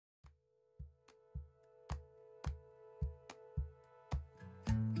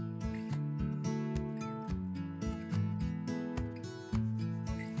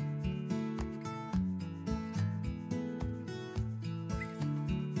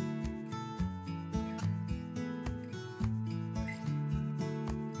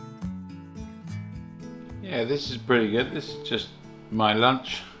Yeah, this is pretty good. This is just my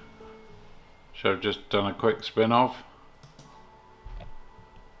lunch, so I've just done a quick spin off.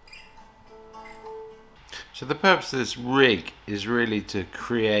 So the purpose of this rig is really to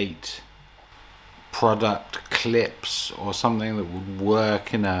create product clips or something that would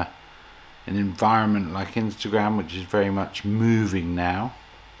work in an environment like Instagram, which is very much moving now.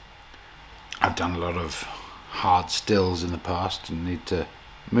 I've done a lot of hard stills in the past and need to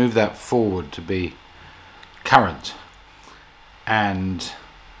move that forward to be current. And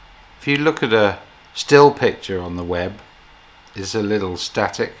if you look at a still picture on the web, it's a little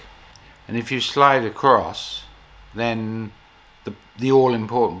static, and if you slide across, then the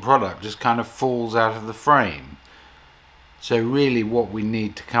all-important product just kind of falls out of the frame. So really what we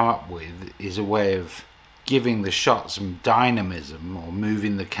need to come up with is a way of giving the shot some dynamism, or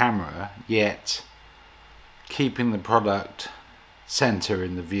moving the camera, yet keeping the product center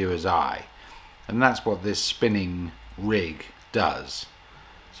in the viewer's eye. And that's what this spinning rig does.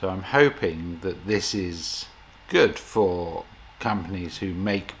 So I'm hoping that this is good for companies who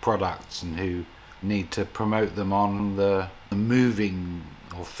make products and who need to promote them on the moving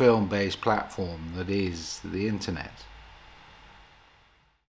or film-based platform that is the internet.